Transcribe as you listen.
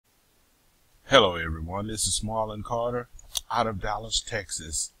Hello everyone, this is Marlon Carter out of Dallas,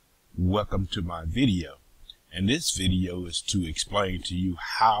 Texas. Welcome to my video. And this video is to explain to you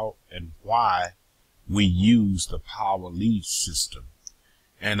how and why we use the Power Lead system.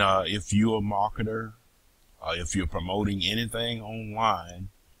 And if you're a marketer, if you're promoting anything online,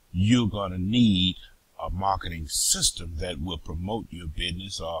 you're going to need a marketing system that will promote your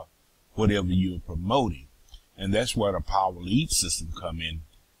business or whatever you're promoting. And that's where the Power Lead system come in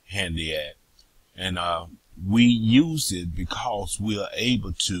handy at. And we use it because we are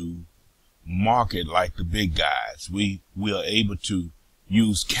able to market like the big guys. We are able to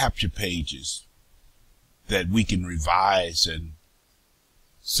use capture pages that we can revise and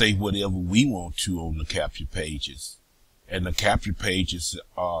say whatever we want to on the capture pages. And the capture pages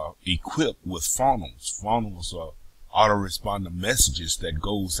are equipped with funnels. Funnels are autoresponder messages that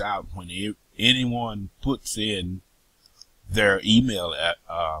goes out when anyone puts in their email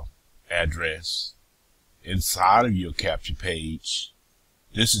address inside of your capture page.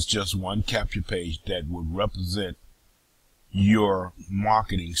 This is just one capture page that would represent your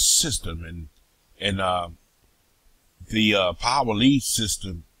marketing system, and the Power Lead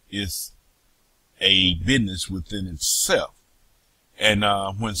system is a business within itself. And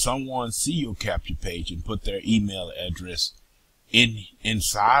when someone see your capture page and put their email address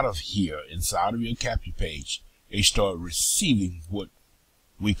inside of your capture page, they start receiving what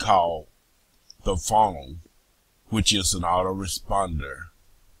we call the funnel, which is an autoresponder.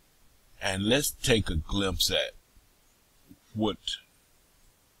 And let's take a glimpse at what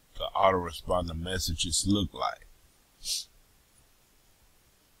the autoresponder messages look like.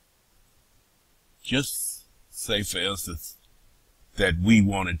 Just say, for instance, that we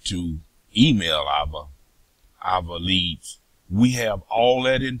wanted to email our leads. We have all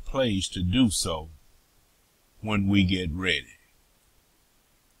that in place to do so when we get ready.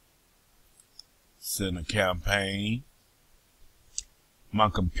 Send a campaign. My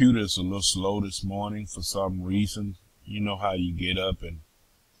computer is a little slow this morning for some reason. You know how you get up and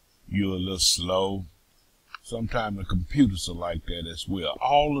you're a little slow. Sometimes the computers are like that as well.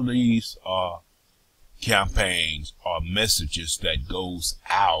 All of these are campaigns or messages that goes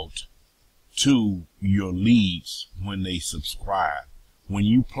out to your leads when they subscribe. When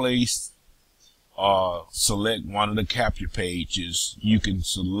you place or select one of the capture pages, you can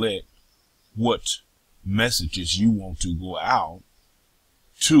select what messages you want to go out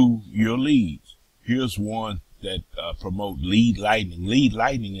to your leads. Here's one that promote lead lightning. Lead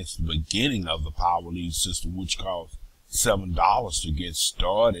lightning is the beginning of the Power Lead system, which costs $7 to get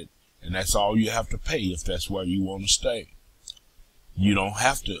started, and that's all you have to pay if that's where you want to stay. You don't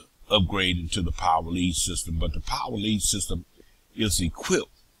have to upgrade into the Power Lead system, but the Power Lead system is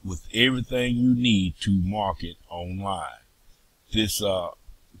equipped with everything you need to market online.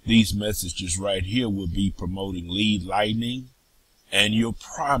 These messages right here will be promoting lead lightning and your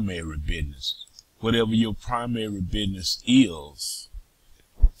primary business. Whatever your primary business is,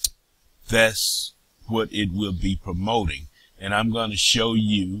 that's what it will be promoting. And I'm going to show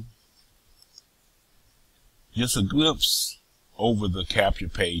you just a glimpse over the capture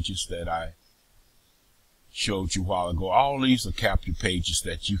pages that I showed you a while ago. All these are capture pages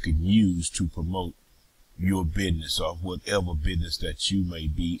that you can use to promote your business or whatever business that you may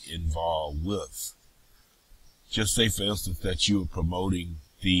be involved with. Just say, for instance, that you are promoting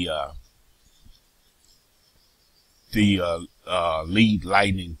the lead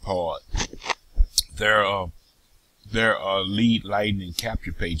lightning part. There are lead lightning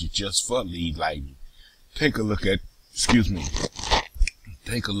capture pages just for lead lightning. Take a look at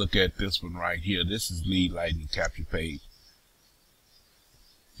this one right here. This is lead lightning capture page.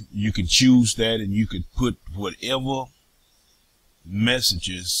 You can choose that, and you could put whatever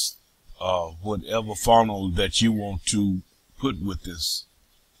messages, whatever funnel that you want to put with this.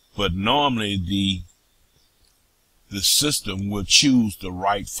 But normally the system will choose the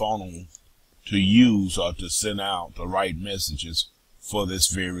right funnel to use or to send out the right messages for this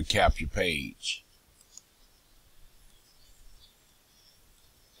very capture page.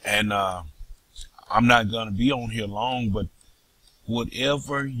 And I'm not going to be on here long, but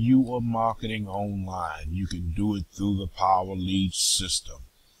whatever you are marketing online, you can do it through the Power Lead system.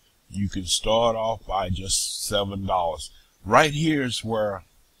 You can start off by just $7. Right here is where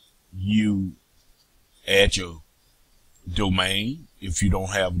you add your domain. If you don't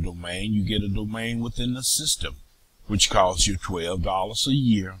have a domain, you get a domain within the system, which costs you $12 a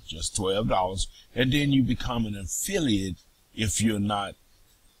year, just $12. And then you become an affiliate. If you're not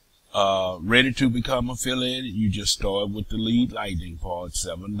ready to become affiliated, you just start with the lead lightning part,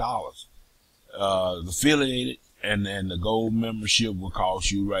 $7. The affiliated and then the gold membership will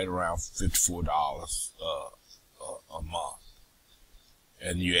cost you right around $54 a month.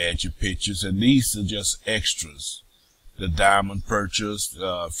 And you add your pictures, and these are just extras. The diamond purchase,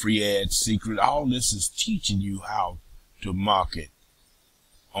 free ad secret, all this is teaching you how to market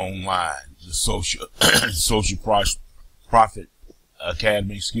online. The social profit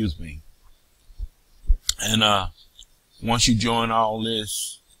academy, excuse me. And once you join all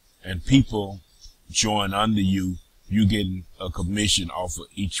this and people join under you, you getting a commission off of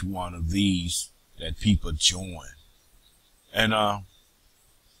each one of these that people join. And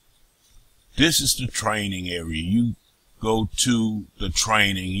this is the training area. You go to the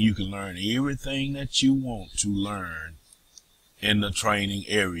training, you can learn everything that you want to learn in the training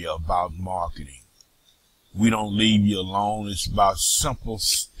area about marketing. We don't leave you alone. It's about simple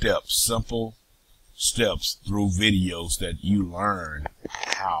steps through videos that you learn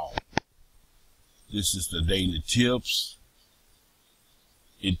how. This is the daily tips.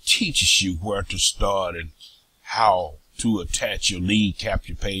 It teaches you where to start and how to attach your lead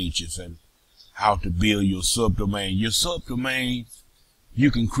capture pages and how to build your subdomain. Your subdomain,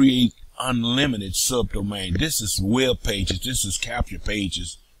 you can create unlimited subdomain. This is web pages. This is capture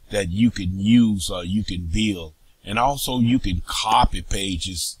pages that you can use or you can build. And also you can copy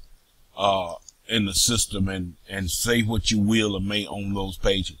pages in the system and say what you will or may on those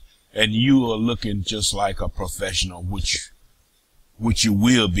pages. And you are looking just like a professional, which you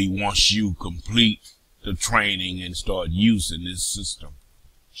will be once you complete the training and start using this system.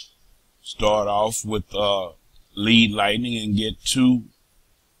 Start off with lead lightning and get two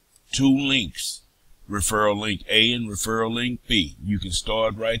links, referral link A and referral link B. You can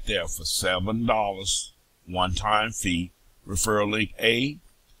start right there for $7 one-time fee. Referral link A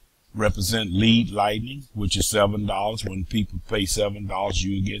represent lead lightning, which is $7. When people pay $7,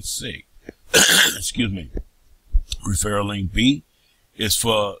 you get 6. Excuse me. Referral link B is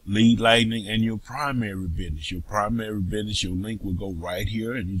for lead lightning and your primary business. Your primary business, your link will go right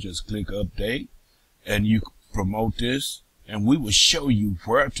here, and you just click update and you promote this, and we will show you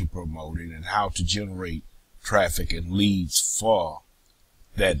where to promote it and how to generate traffic and leads for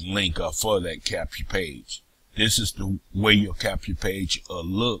that link or for that capture page. This is the way your capture page will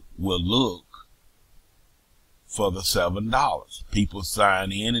look for the $7. People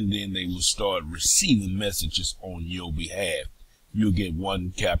sign in, and then they will start receiving messages on your behalf. You'll get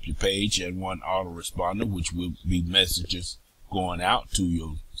one capture page and one autoresponder, which will be messages going out to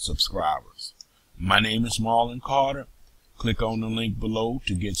your subscribers. My name is Marlon Carter. Click on the link below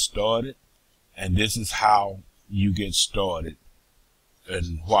to get started. And this is how you get started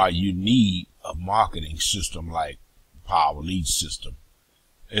and why you need a marketing system like Power Lead System.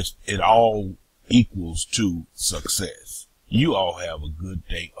 It all equals to success. You all have a good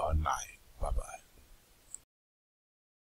day or night. Bye-bye.